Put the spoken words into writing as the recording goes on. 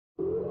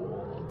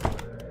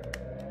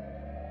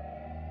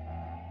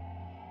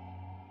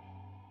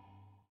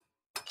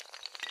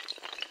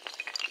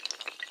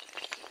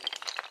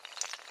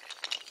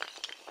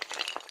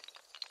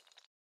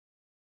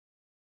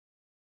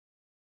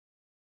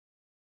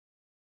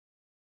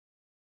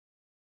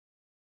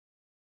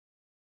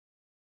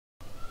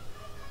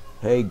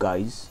Hey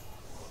guys,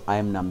 I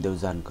am Namdev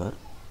Zankar.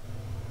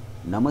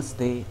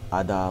 Namaste,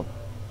 Adab,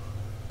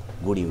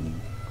 good evening.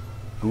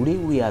 Today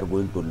we are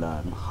going to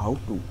learn how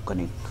to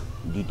connect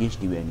DTH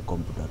TV and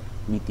computer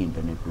with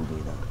internet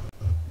together.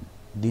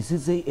 This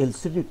is a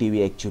LCD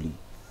TV actually,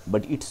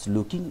 but it's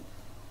looking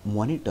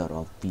monitor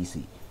of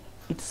PC.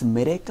 It's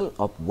miracle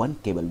of one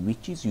cable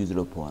which is used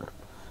for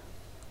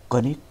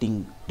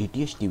connecting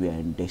DTH TV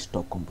and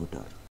desktop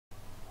computer.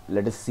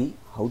 Let us see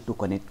how to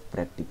connect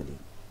practically.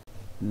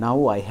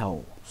 Now I have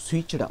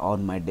switched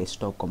on my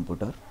desktop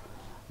computer.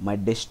 My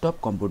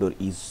desktop computer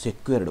is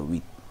secured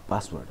with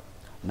password.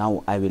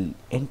 Now I will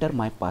enter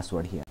my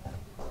password here.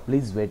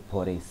 Please wait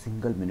for a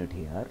single minute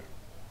here.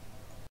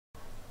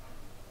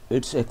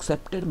 It's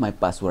accepted my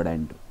password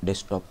and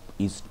desktop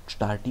is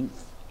starting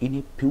in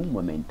a few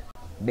moments.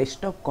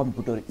 Desktop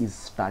computer is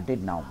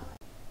started now.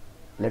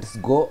 Let's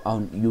go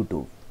on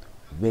YouTube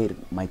where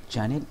my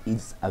channel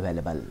is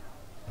available.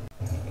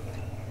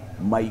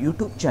 My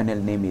YouTube channel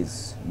name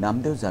is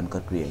Namdev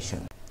Zankar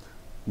Creation.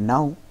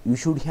 Now you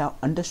should have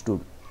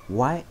understood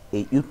why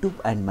a YouTube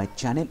and my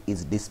channel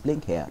is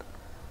displaying here.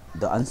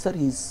 The answer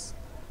is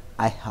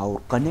I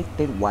have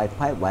connected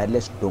Wi-Fi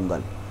wireless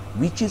dongle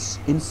which is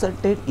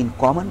inserted in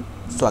common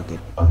socket.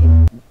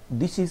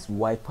 This is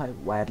Wi-Fi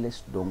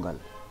wireless dongle.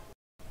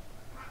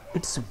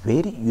 It's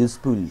very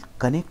useful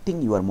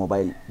connecting your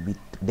mobile with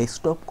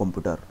desktop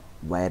computer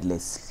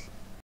wirelessly.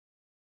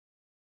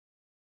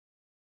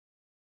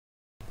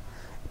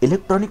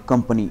 Electronic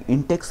company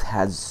Intex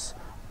has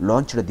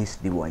launched this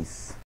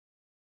device.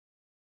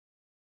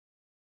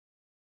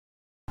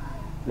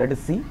 Let us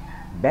see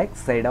back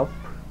side of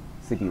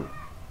CPU.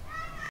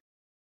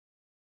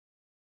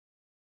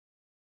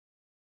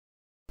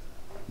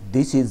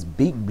 This is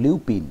big blue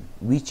pin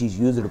which is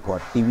used for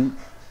TV,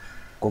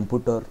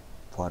 computer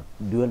for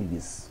dual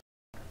use.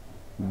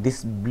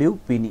 This blue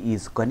pin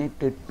is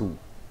connected to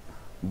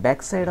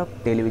back side of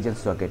television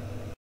socket.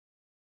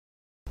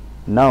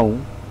 Now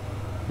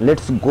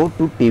let's go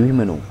to TV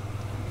menu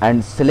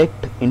and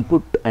select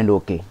input and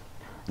OK.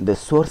 The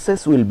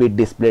sources will be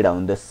displayed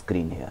on the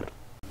screen here.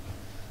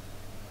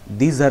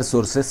 These are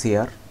sources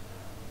here.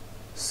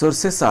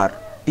 Sources are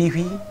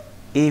TV,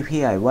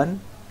 AVI1,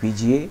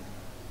 VGA,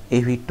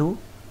 AV2,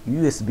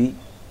 USB,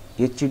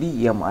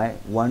 HDMI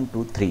 1,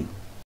 2, 3.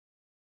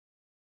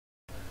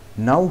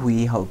 Now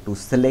we have to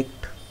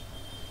select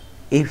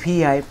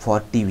AVI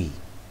for TV.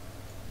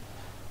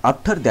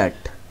 After that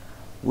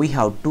we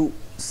have to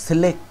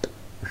select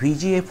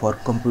VGA for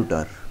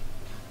computer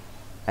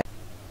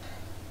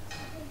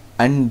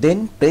and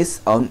then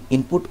press on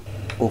input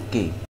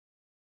OK.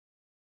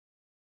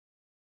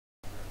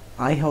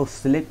 I have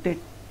selected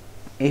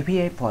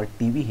AVI for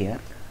TV here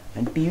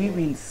and TV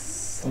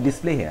will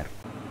display here.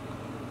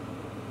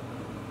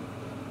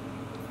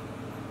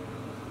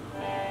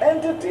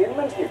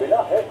 Entertainment के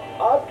बिना है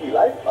आपकी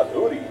life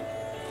अधूरी।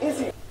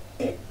 इसी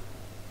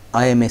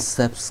I am a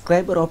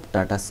subscriber of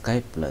Tata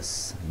Sky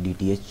Plus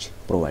DTH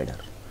provider.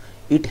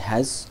 It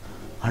has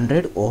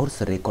 100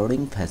 hours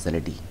recording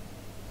facility.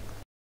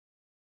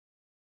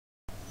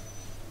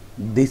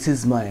 This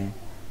is my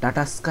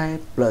Tata Sky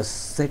Plus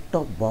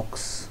set-top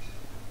box.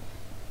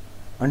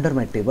 Under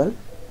my table,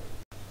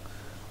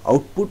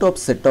 output of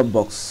set-top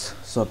box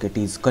socket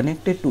is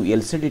connected to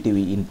LCD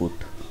TV input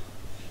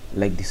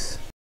like this.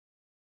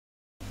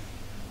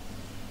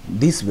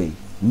 This way,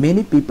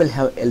 many people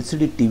have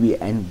LCD TV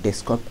and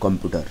desktop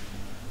computer,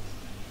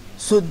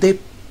 so they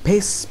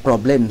face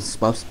problems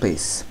of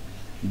space.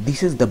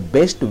 This is the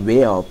best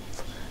way of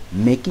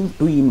making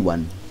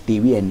 2-in-1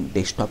 TV and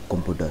desktop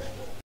computer.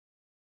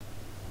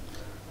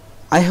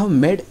 I have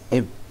made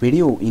a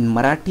video in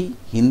Marathi,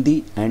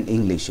 Hindi and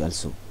English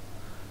also.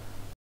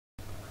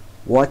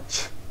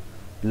 Watch,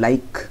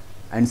 like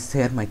and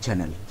share my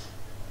channel.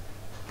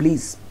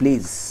 Please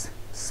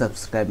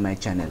subscribe my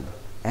channel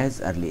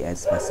as early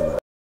as possible.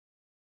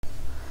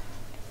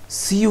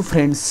 See you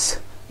friends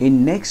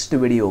in next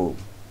video.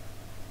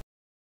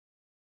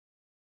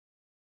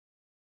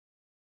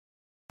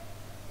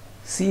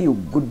 See you.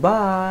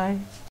 Goodbye.